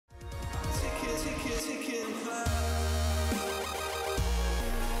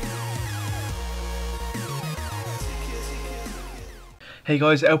Hey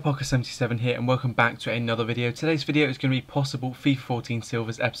guys, LPocker77 here and welcome back to another video. Today's video is going to be possible FIFA 14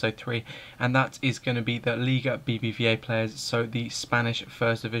 Silvers episode 3, and that is going to be the Liga BBVA players, so the Spanish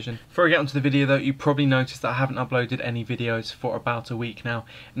First Division. Before I get onto the video though, you probably noticed that I haven't uploaded any videos for about a week now,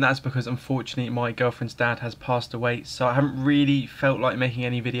 and that's because unfortunately my girlfriend's dad has passed away, so I haven't really felt like making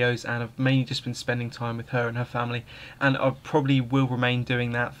any videos, and I've mainly just been spending time with her and her family, and I probably will remain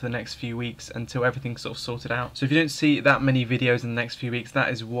doing that for the next few weeks until everything's sort of sorted out. So if you don't see that many videos in the next few weeks, that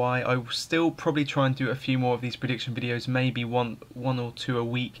is why. I will still probably try and do a few more of these prediction videos, maybe one or two a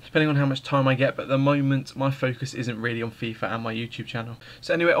week, depending on how much time I get, but at the moment my focus isn't really on FIFA and my YouTube channel.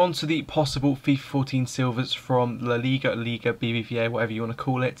 So anyway, on to the possible FIFA 14 Silvers from La Liga, Liga BBVA, whatever you want to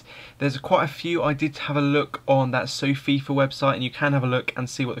call it. There's quite a few. I did have a look on that FIFA website, and you can have a look and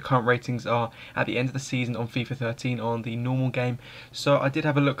see what the current ratings are at the end of the season on FIFA 13 on the normal game. So I did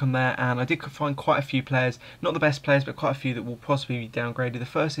have a look on there, and I did find quite a few players, not the best players, but quite a few that will possibly be downgraded. The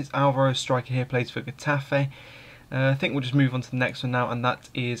first is Alvaro, striker here, plays for Getafe. I think we'll just move on to the next one now, and that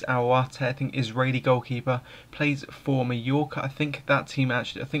is Awate, I think Israeli goalkeeper, plays for Mallorca. I think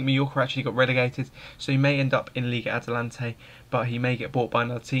Mallorca actually got relegated, so he may end up in Liga Adelante, but he may get bought by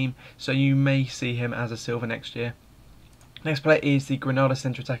another team, so you may see him as a silver next year. Next player is the Granada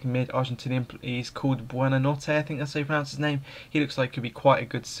centre attacking mid, Argentinian. He's called Buenanote, I think that's how you pronounce his name. He looks like could be quite a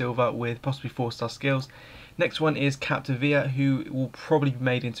good silver with possibly 4-star skills. Next one is Capdevila, who will probably be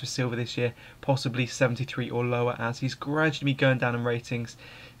made into a silver this year, possibly 73 or lower, as he's gradually going down in ratings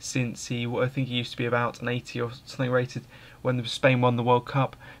since I think he used to be about an 80 or something rated when Spain won the World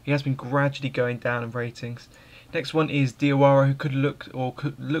Cup. He has been gradually going down in ratings. Next one is Diawara,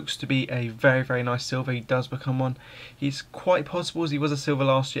 who looks to be a very, very nice silver. He does become one. He's quite possible, as he was a silver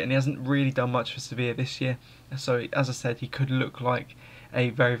last year and he hasn't really done much for Sevilla this year. So as I said, he could look like a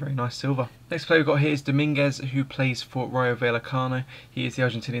very, very nice silver. Next player we've got here is Dominguez, who plays for Rayo Vallecano. He is the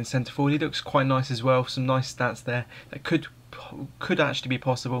Argentinian centre forward. He looks quite nice as well. Some nice stats there that could actually be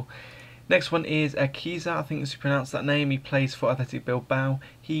possible. Next one is Akiza, I think is pronounced that name. He plays for Athletic Bilbao.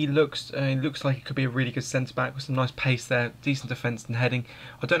 He looks like he could be a really good centre back with some nice pace there, decent defence and heading.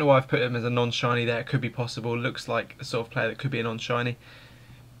 I don't know why I've put him as a non-shiny there. It could be possible. Looks like a sort of player that could be a non-shiny.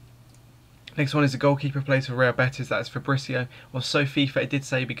 Next one is a goalkeeper, plays for Real Betis, that is Fabricio. Well, so FIFA, it did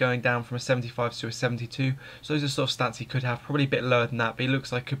say he'd be going down from a 75 to a 72, so those are sort of stats he could have, probably a bit lower than that, but he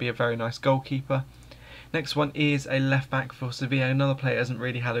looks like could be a very nice goalkeeper. Next one is a left back for Sevilla, another player hasn't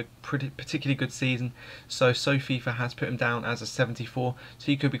really had a particularly good season, so FIFA has put him down as a 74, so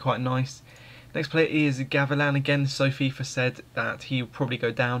he could be quite nice. Next player is Gavilan again, so FIFA said that he will probably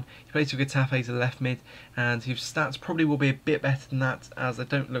go down. He plays for Getafe as a left mid, and his stats probably will be a bit better than that, as they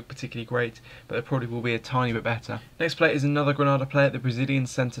don't look particularly great, but they probably will be a tiny bit better. Next player is another Granada player, the Brazilian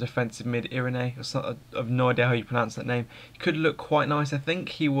centre defensive mid Irene. I have no idea how you pronounce that name. He could look quite nice. I think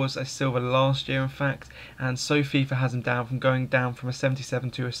he was a silver last year in fact, and so FIFA has him going down from a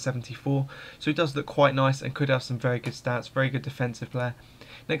 77 to a 74, so he does look quite nice and could have some very good stats, very good defensive player.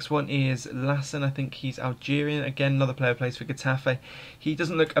 Next one is Lassen, I think he's Algerian, again another player who plays for Getafe. He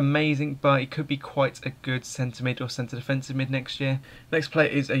doesn't look amazing, but he could be quite a good centre mid or centre defensive mid next year. Next player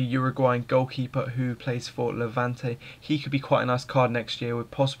is a Uruguayan goalkeeper who plays for Levante. He could be quite a nice card next year with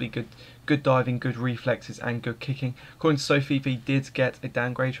possibly good diving, good reflexes and good kicking. According to FIFA, he did get a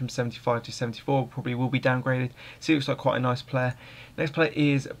downgrade from 75 to 74, probably will be downgraded, so he looks like quite a nice player. Next player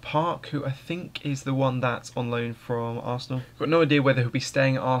is Park, who I think is the one that's on loan from Arsenal. Got no idea whether he'll be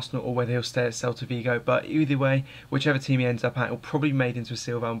staying at Arsenal or whether he'll stay at Celta Vigo, but either way, whichever team he ends up at, he'll probably be made into a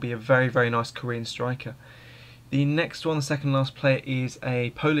silver and be a very, very nice Korean striker. The next one, the second last player, is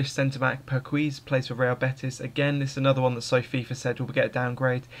a Polish centre-back, Perquiz, plays for Real Betis. Again, this is another one that FIFA said will get a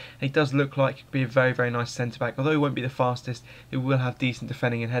downgrade. And he does look like he could be a very, very nice centre-back. Although he won't be the fastest, he will have decent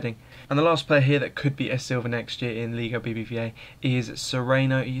defending and heading. And the last player here that could be a silver next year in Liga BBVA is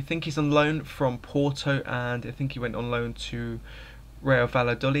Sereno. You think he's on loan from Porto, and I think he went on loan to Real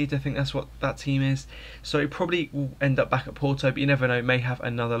Valladolid, I think that's what that team is. So he probably will end up back at Porto, but you never know, may have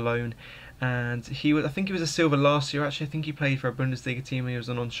another loan. And I think he was a silver last year actually. I think he played for a Bundesliga team and he was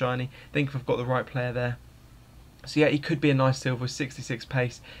a non-shiny. I think if I've got the right player there. So yeah, he could be a nice silver with 66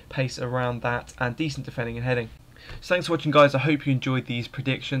 pace around that, and decent defending and heading. So thanks for watching guys, I hope you enjoyed these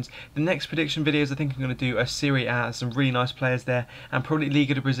predictions. The next prediction videos I think I'm going to do a Serie A, some really nice players there, and probably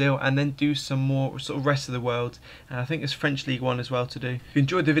Liga de Brazil, and then do some more sort of rest of the world. I think there's French League 1 as well to do. If you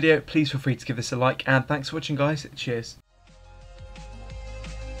enjoyed the video, please feel free to give this a like, and thanks for watching guys, cheers.